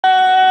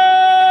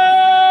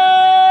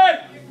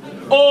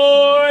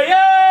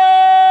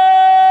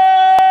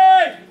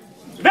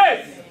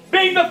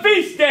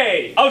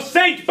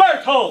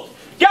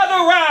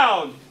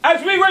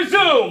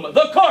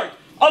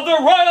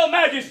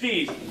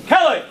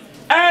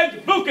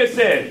and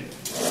Vukasin.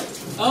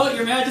 Oh,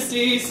 your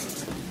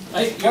majesties.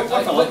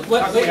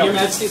 Your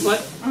majesties, what?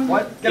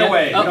 What? Get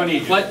away. We don't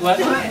need you. What? Get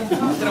away.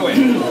 Get away.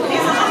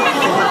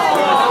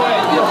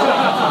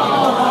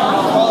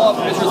 Call up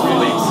Mistress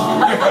Felice.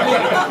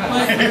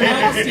 Your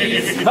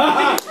majesties.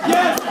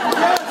 Yes!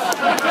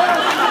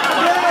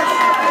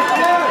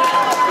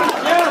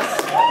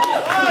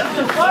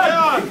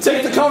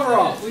 Take the cover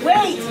off.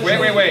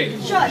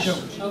 Wait. Shush.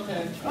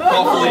 Okay.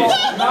 Call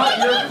Felice. Not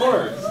your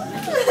court.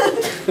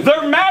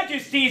 Their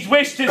Majesties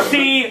wish to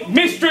see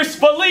Mistress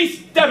Felice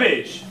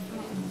Debbage.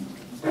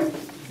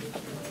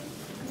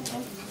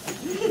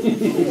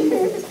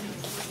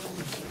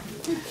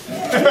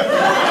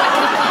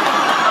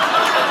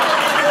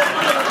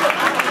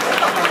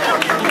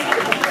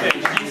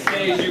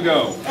 Stage you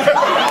go.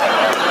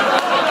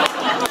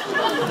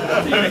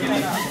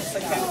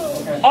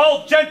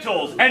 All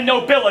gentles and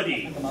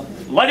nobility,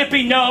 let it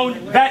be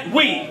known that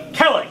we,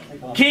 Kellic,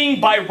 King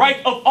by right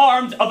of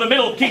arms of the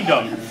Middle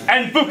Kingdom,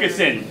 and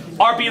Vukasin,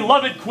 our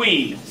beloved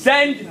Queen,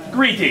 send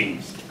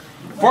greetings.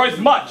 For as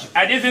much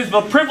as it is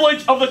the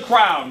privilege of the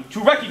crown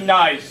to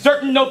recognize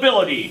certain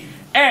nobility,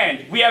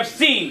 and we have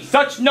seen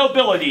such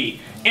nobility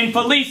in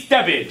Felice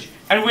Debbage,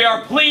 and we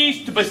are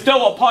pleased to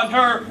bestow upon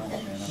her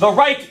the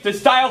right to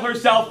style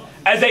herself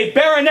as a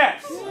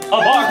Baroness of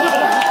our court.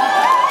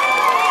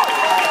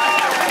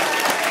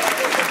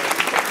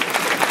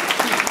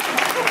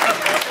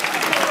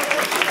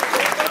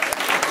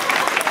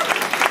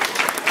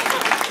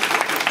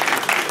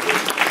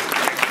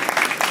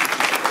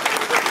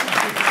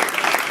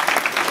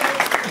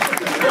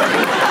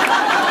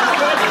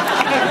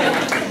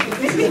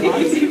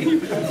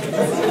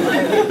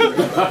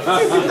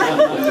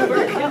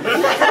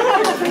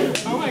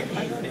 Oh my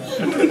God.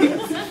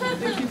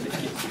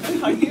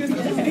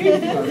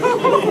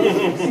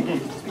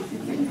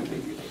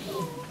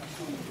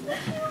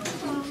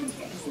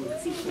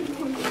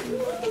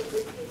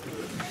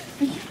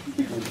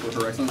 For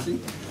Her Excellency.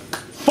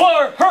 For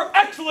Her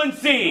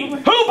Excellency!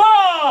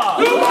 Hoobah!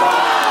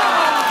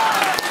 Hoobah!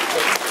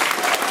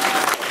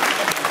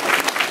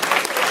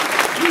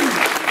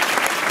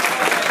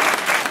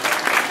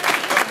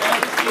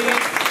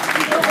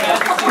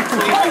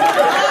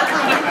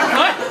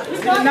 What? We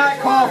did not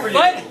call for you.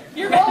 What?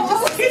 Your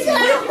majesties.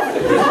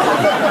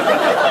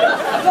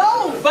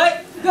 Go! But.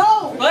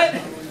 Go! What?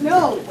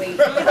 No, wait.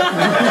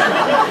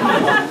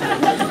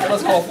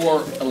 Let's call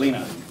for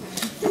Alina.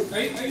 Are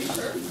you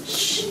sure?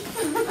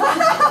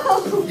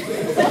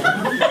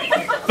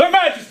 Their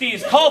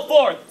Majesties call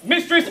forth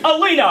Mistress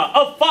Alina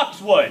of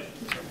Foxwood.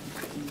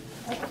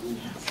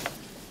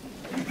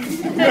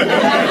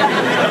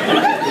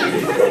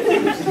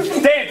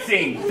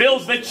 Dancing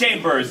fills the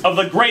chambers of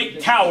the great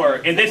tower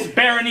in this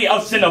barony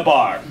of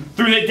Cinnabar,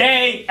 through the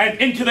day and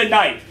into the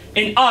night,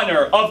 in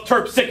honor of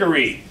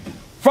Terpsichore.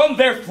 From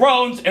their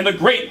thrones in the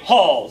great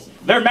halls,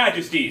 their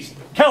Majesties,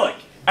 Kellic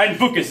and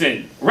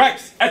Vukasin,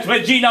 Rex et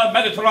Regina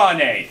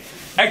Mediterranee,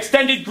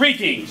 extended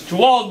greetings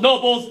to all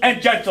nobles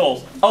and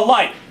gentles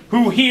alike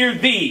who hear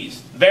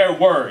these, their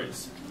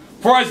words.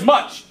 For as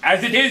much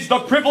as it is the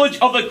privilege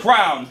of the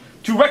crown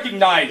to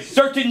recognize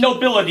certain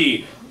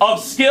nobility of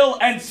skill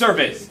and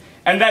service,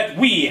 and that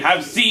we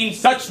have seen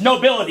such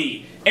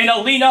nobility in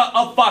Alina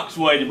of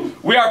Foxwood,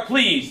 we are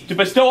pleased to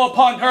bestow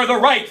upon her the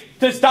right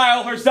to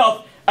style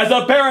herself as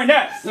a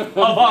Baroness of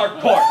our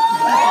court.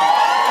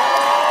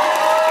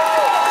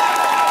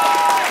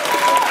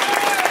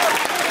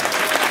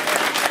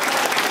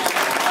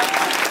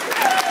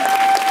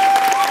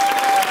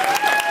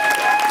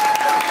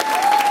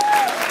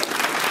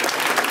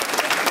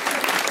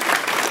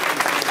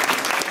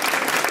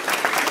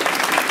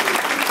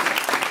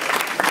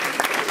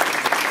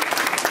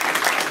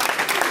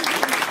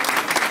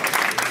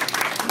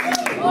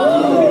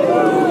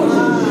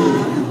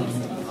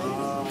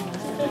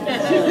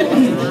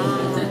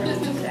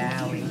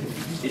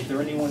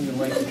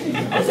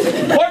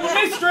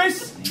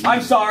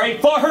 I'm sorry,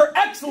 for Her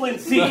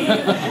Excellency,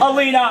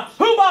 Alina.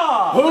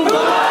 Hoobah! Hoobah!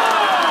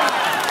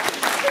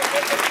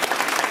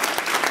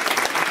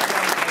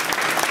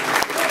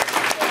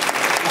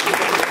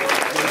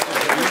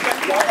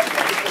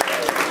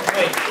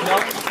 Wait,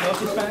 no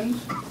suspend?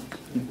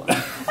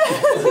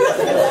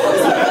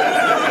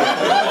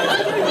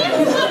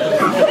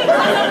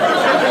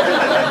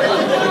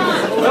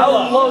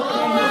 Hello.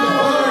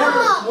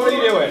 What are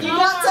you doing? You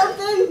got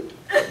something?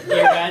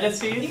 Your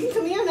Majesties? You can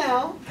come here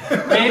now.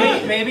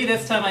 Maybe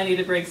this time I need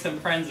to bring some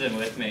friends in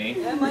with me.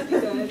 That might be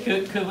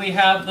good. Could we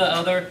have the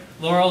other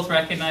Laurels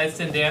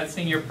recognized in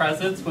dancing your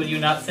presence? Will you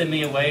not send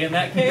me away in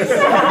that case?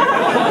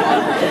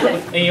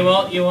 And you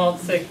won't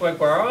say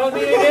Quaquara on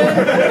me again?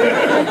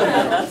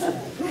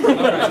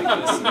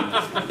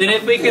 Right. Then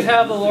if we could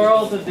have the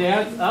Laurels to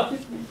dance up.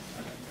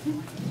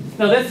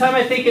 No, this time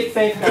I think it's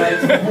safe,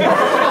 guys.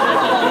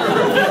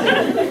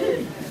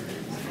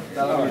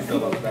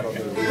 That'll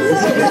do.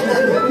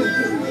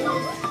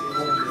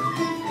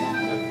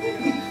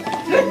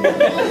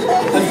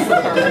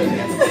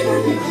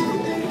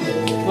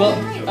 Well,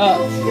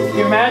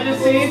 Your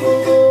Majesty,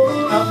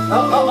 There's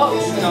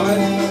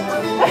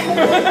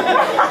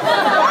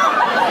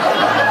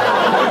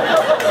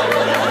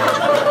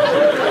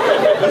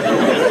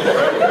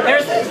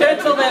a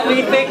gentle that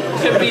we think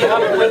should be up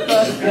with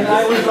us, and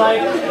I was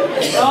like,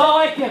 oh,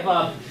 I give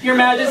up. Your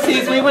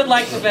Majesties, we would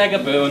like to beg a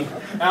boon.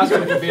 Ask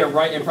him to be a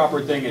right and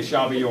proper thing, it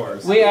shall be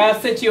yours. We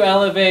ask that you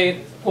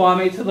elevate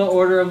Gwommy to the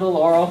Order of the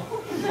Laurel.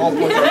 Their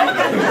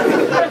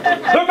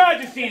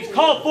Majesties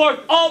call forth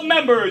all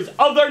members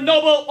of their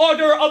noble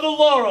Order of the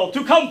Laurel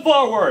to come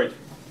forward.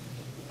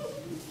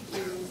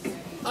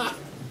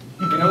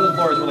 We know the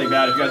floor is really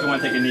bad. If you guys don't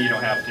want to take a knee, you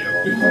don't have to. You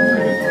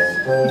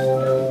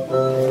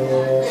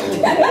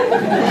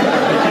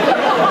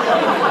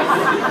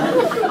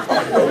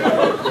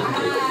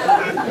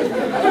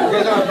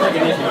guys don't have to take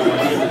a knee if you don't want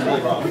to. It's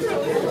really wrong.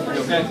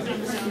 You okay?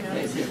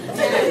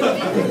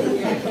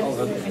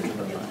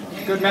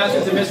 Good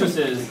masters and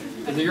mistresses,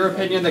 is it your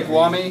opinion that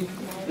Gwommy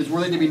is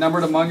worthy to be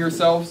numbered among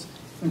yourselves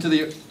into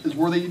the is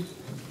worthy?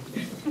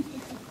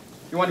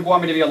 You want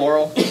Gwommy to be a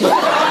Laurel?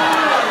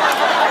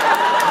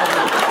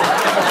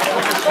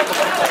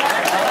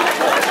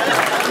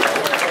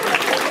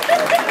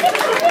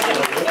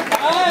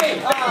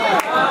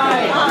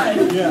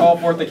 Call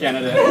forth the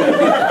candidate.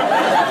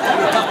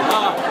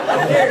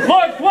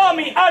 Lord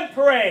Gwommy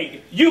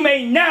Anpurpaidh, you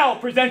may now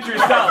present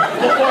yourself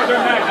before their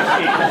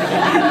Majesties.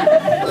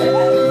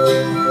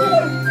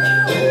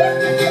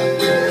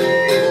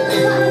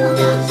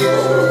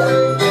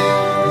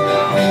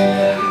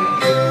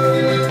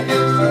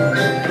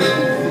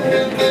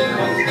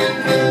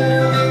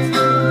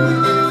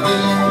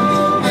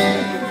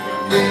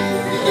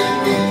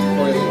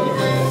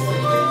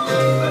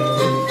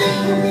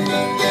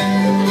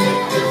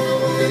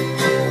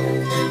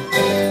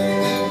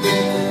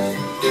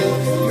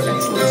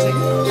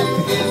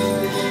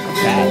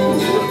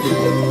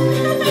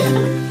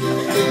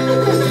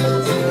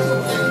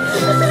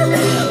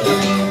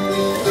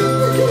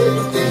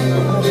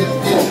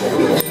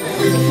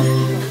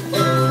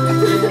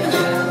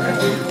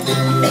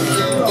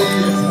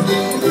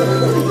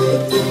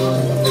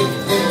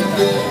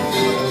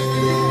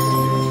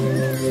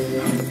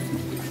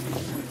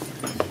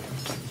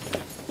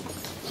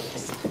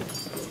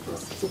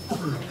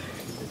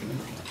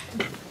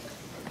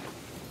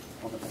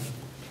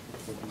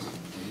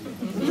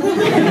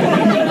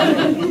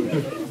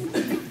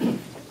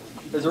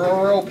 Is there a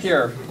royal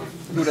peer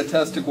who would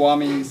attest to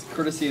Gwommy's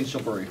courtesy and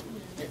chivalry?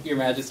 Your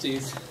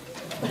Majesties.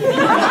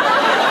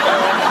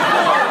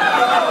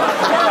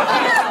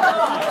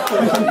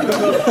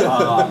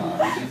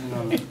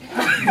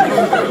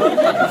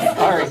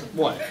 Sorry.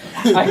 What?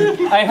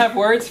 I have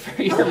words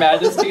for your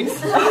Majesties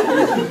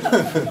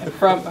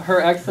from Her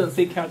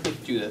Excellency Countess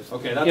Judith.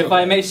 Okay, that's if okay.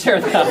 I may share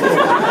that.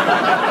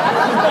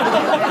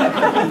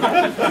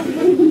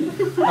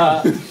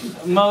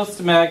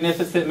 Most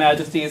magnificent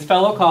Majesties,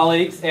 fellow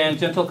colleagues, and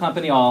gentle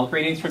company all,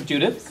 greetings from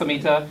Judith,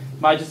 Comita,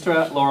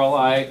 Magistra, Laurel,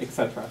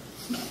 etc.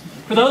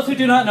 For those who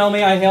do not know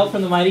me, I hail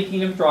from the mighty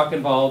kingdom of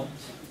Drachenwald.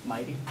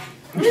 Mighty.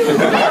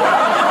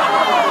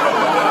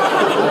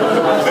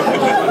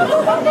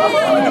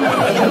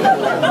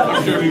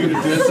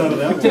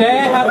 Today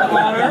I have the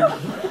honor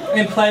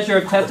and pleasure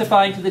of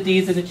testifying to the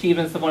deeds and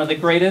achievements of one of the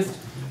greatest,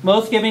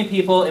 most giving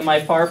people in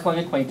my far-flung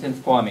acquaintance,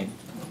 Gwommy.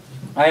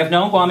 I have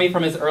known Gwommy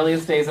from his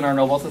earliest days in our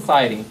noble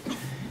society.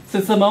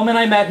 Since the moment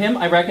I met him,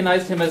 I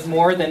recognized him as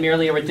more than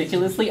merely a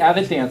ridiculously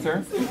avid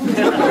dancer,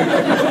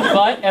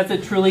 but as a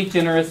truly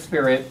generous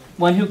spirit,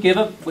 one who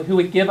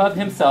would give up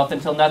himself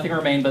until nothing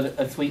remained but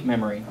a sweet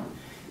memory.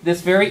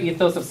 This very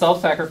ethos of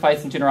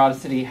self-sacrifice and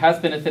generosity has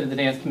benefited the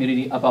dance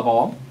community above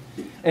all,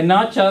 and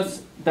not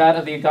just that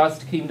of the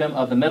august kingdom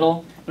of the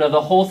Middle, but of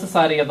the whole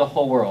society of the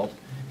whole world.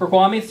 For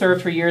Gwommy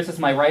served for years as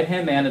my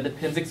right-hand man at the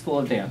Pinsick School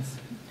of Dance.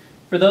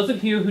 For those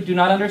of you who do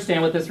not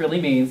understand what this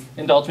really means,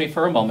 indulge me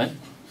for a moment.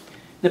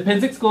 The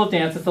Pinsick School of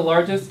Dance is the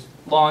largest,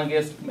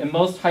 longest, and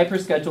most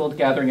hyper-scheduled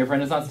gathering of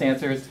Renaissance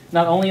dancers,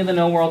 not only in the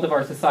known world of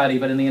our society,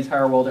 but in the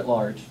entire world at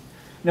large.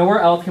 Nowhere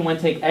else can one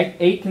take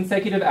 8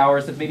 consecutive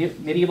hours of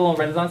medieval and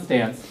Renaissance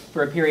dance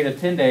for a period of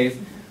 10 days,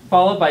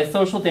 followed by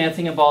social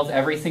dancing and balls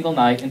every single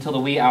night until the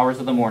wee hours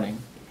of the morning.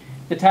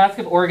 The task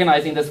of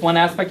organizing this one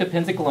aspect of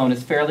Pinsick alone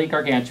is fairly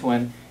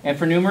gargantuan, and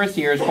for numerous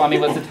years, Gwommy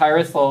was the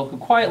tireless soul who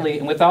quietly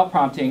and without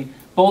prompting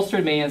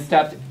bolstered me and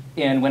stepped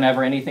in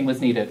whenever anything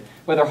was needed,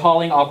 whether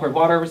hauling awkward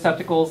water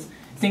receptacles,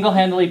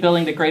 single-handedly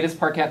building the greatest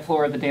parquet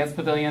floor of the dance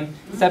pavilion,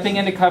 stepping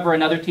in to cover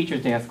another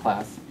teacher's dance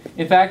class.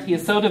 In fact, he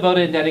is so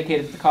devoted and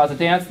dedicated to the cause of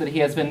dance that he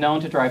has been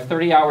known to drive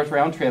 30 hours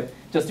round trip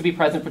just to be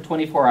present for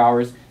 24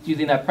 hours,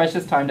 using that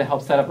precious time to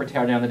help set up or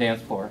tear down the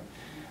dance floor.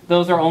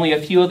 Those are only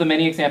a few of the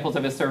many examples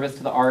of his service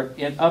to the art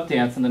of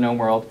dance in the known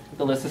world.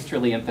 The list is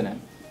truly infinite.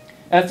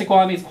 As to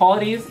Gwommy's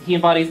qualities, he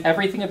embodies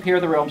everything a peer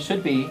of the realm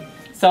should be,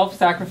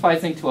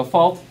 self-sacrificing to a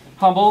fault,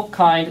 humble,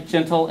 kind,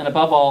 gentle, and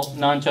above all,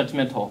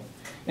 non-judgmental.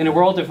 In a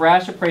world of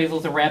rash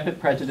appraisals and rampant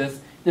prejudice,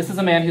 this is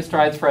a man who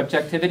strives for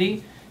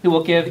objectivity, who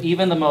will give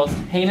even the most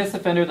heinous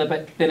offender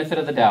the benefit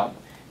of the doubt.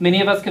 Many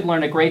of us could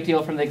learn a great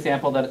deal from the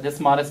example that this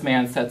modest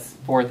man sets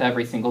forth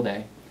every single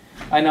day.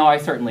 I know I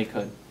certainly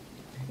could.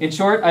 In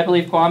short, I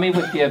believe Gwommy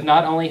would give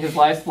not only his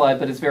life's blood,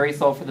 but his very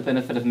soul for the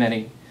benefit of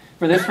many.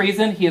 For this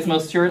reason, he is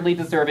most assuredly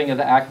deserving of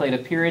the accolade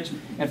of peerage,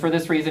 and for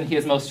this reason, he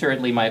is most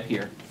assuredly my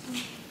peer.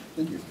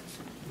 Thank you.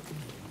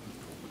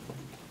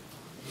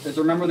 Is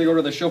a member of the Order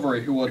of the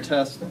Chivalry who will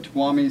attest to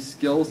Gwommy's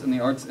skills in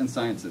the arts and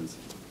sciences.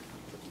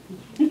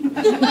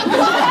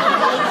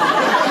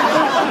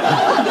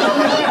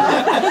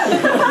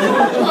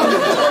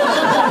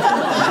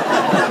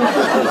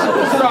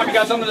 Rob, you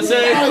got something to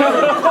say?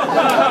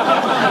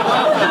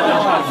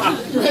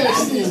 Your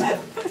Majesty,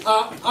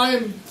 I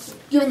am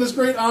given this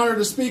great honor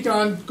to speak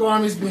on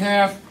Gwommy's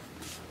behalf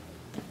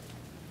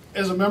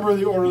as a member of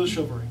the Order of the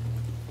Chivalry.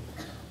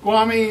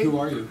 Gwommy... Who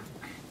are you?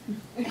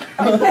 Excuse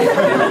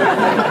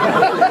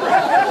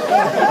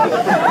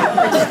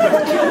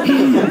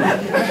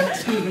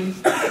me.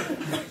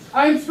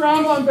 I'm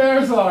Strom von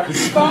Berzog,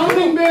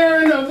 founding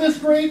baron of this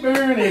great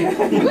barony,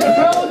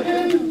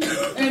 Pelican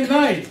and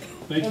Knight.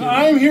 Thank you.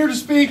 I'm here to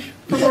speak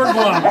for Lord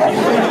Gwommy.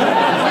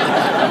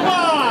 Come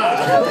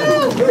on!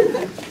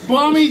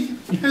 Gwommy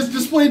has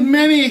displayed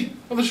many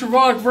of the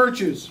chivalric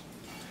virtues,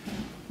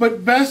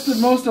 but best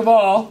and most of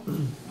all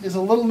is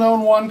a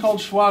little-known one called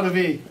joie de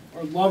vivre,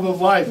 or love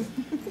of life.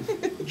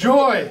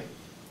 Joy.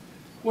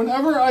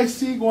 Whenever I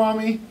see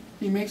Gwommy,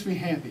 he makes me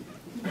happy,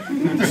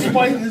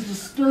 despite his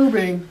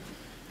disturbing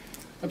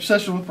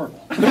obsession with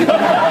purple.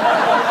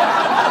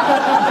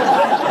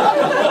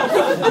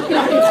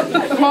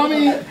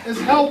 Gwommy is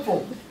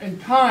helpful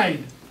and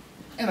kind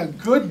and a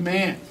good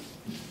man.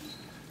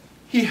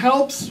 He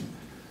helps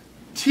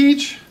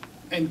teach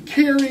and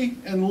carry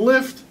and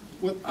lift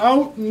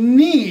without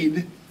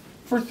need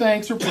for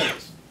thanks or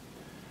praise.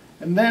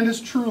 And that is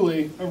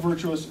truly a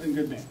virtuous and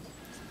good man.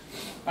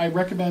 I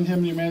recommend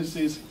him to your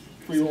Majesties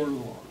for your Order of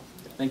the Laurel.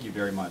 Thank you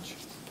very much.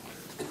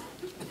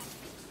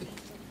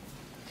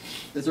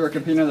 Is there a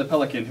companion of the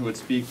Pelican who would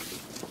speak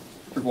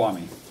for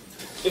Gwommy?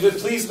 If it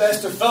please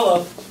Master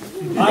Philip,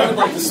 I would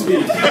like to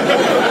speak.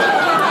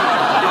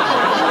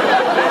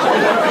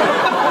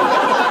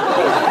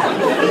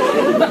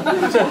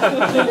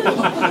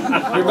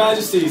 Your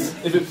Majesties,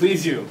 if it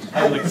please you,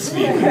 I would like to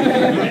speak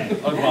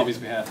on Gwommy's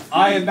behalf.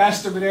 I am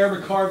Master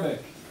Amore Cadenza,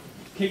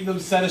 Kingdom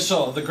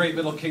Seneschal of the Great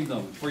Middle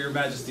Kingdom, for your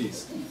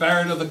Majesties,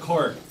 Baron of the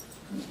Court,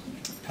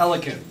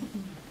 Pelican,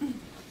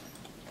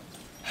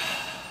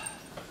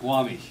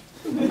 Gwommy.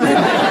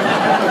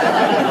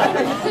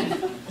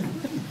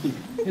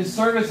 His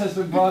service has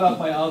been brought up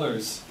by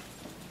others.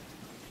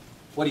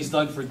 What he's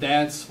done for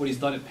dance, what he's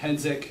done at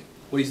Penzic,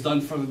 what he's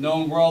done for the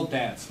known world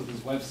dance with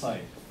his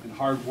website and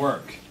hard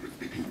work.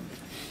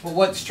 But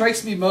what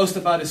strikes me most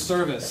about his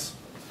service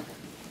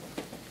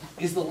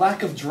is the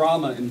lack of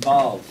drama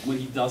involved when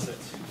he does it.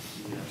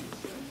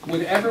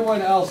 When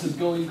everyone else is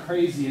going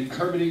crazy and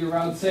curveting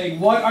around saying,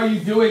 "What are you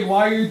doing?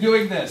 Why are you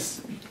doing this?"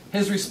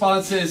 His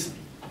response is,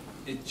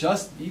 "It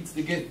just needs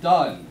to get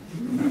done."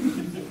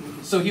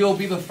 So he will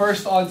be the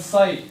first on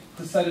site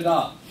to set it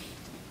up.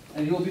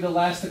 And he will be the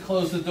last to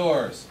close the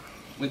doors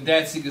when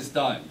dancing is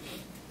done.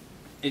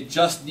 It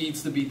just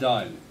needs to be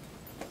done.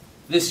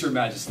 This, Your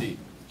Majesty,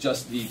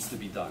 just needs to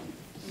be done.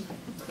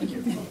 Thank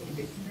you.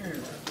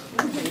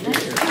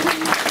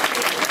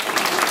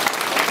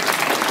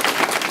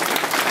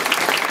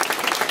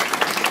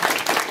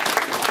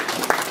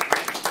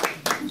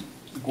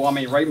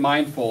 Gwommy, right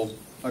mindful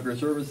of your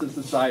service to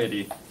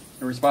society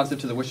and responsive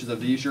to the wishes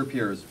of these your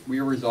peers, we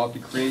are resolved to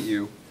create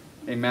you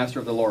a Master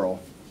of the Laurel.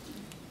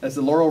 As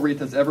the laurel wreath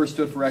has ever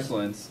stood for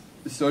excellence,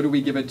 so do we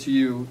give it to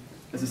you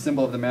as a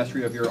symbol of the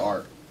mastery of your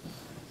art.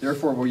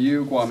 Therefore, will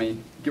you, Gwommy,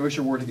 give us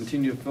your word to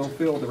continue to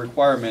fulfill the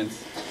requirements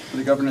for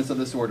the governance of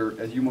this order,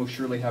 as you most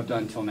surely have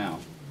done till now?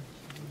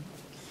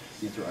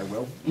 The answer, I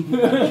will.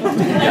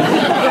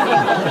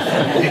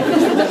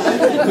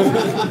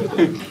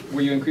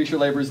 Will you increase your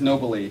labors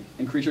nobly,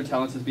 increase your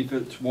talents as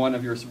befits one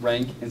of your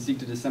rank, and seek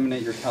to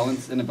disseminate your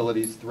talents and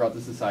abilities throughout the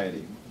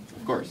society?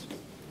 Of course.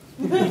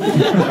 I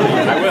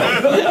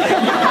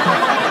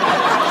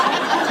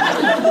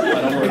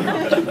will.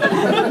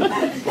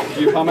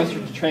 Do you promise to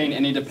train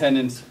any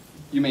dependents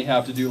you may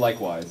have to do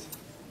likewise?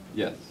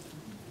 Yes.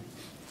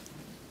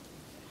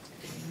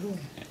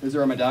 Is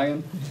there a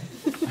medallion?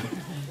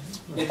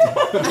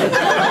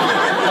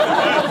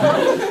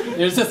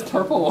 There's this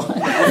purple one.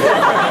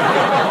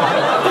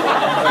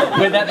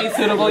 Would that be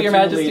suitable, Your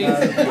Majesty?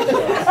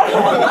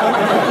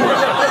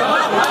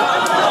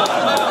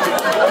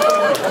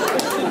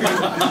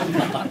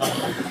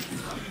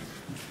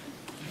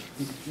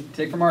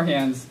 Take from our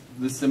hands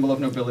this symbol of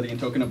nobility and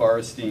token of our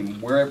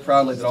esteem. Wear it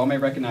proudly that all may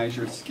recognize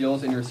your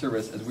skills and your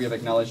service as we have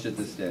acknowledged it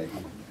this day.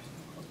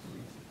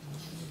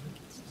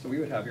 So we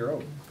would have your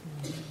oath.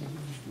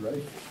 You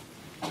ready?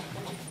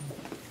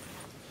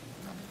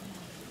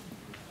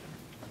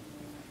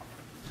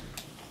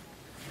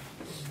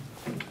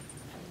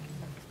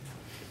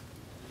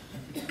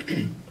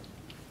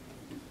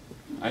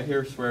 I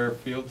here swear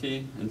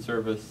fealty and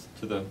service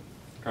to the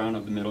crown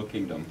of the Middle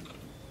Kingdom,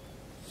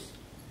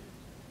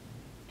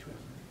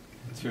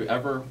 to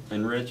ever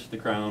enrich the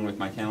crown with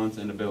my talents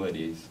and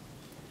abilities,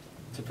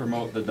 to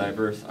promote the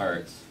diverse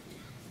arts,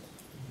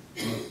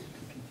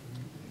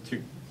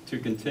 to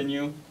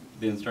continue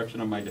the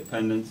instruction of my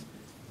dependents,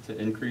 to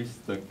increase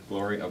the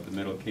glory of the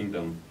Middle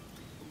Kingdom,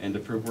 and to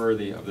prove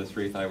worthy of this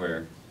wreath I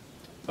wear.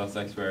 Thus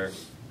I swear,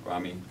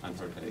 Gwommy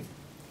Anpurpaidh.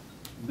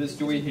 This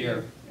do we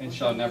hear, and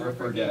shall never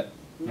forget,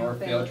 nor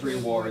fail to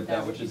reward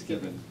that which is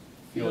given.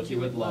 Fealty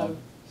with love,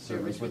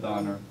 service with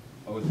honor,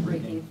 oath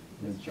breaking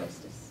with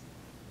justice.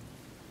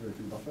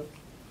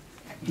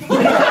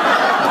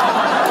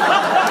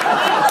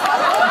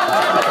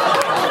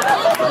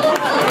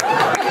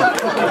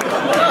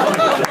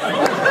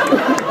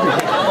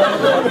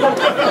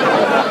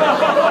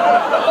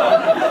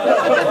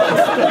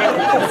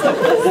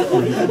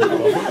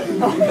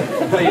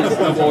 Please,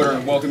 of order,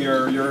 welcome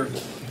your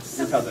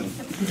cousin.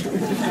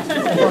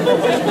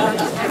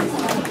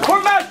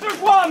 For Master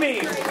Gwommy!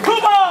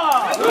 Hooba!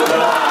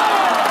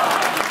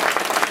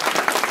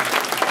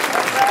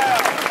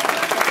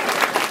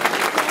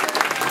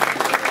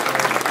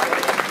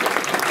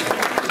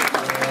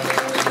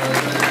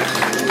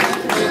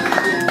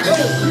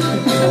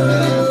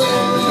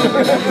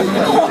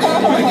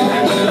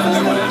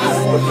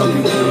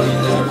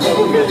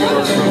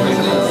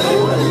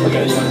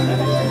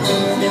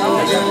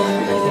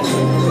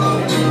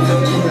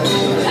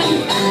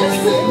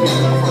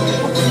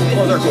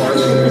 Close our door.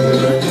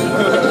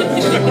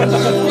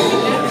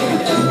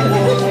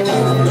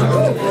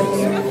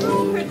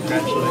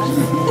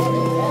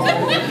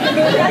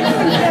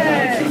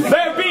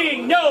 There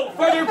being no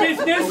further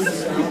business,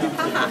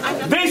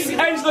 this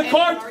ends the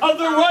court of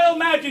the Royal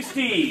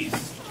Majesties.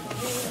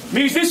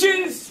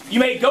 Musicians, you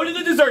may go to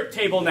the dessert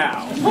table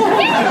now.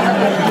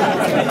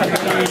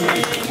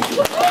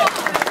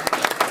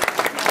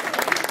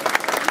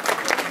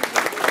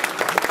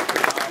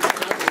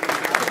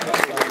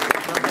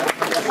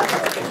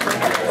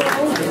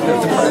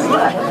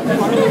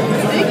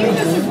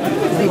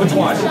 Which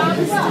one?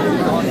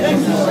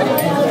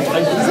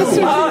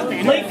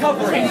 Late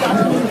covering.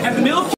 And the middle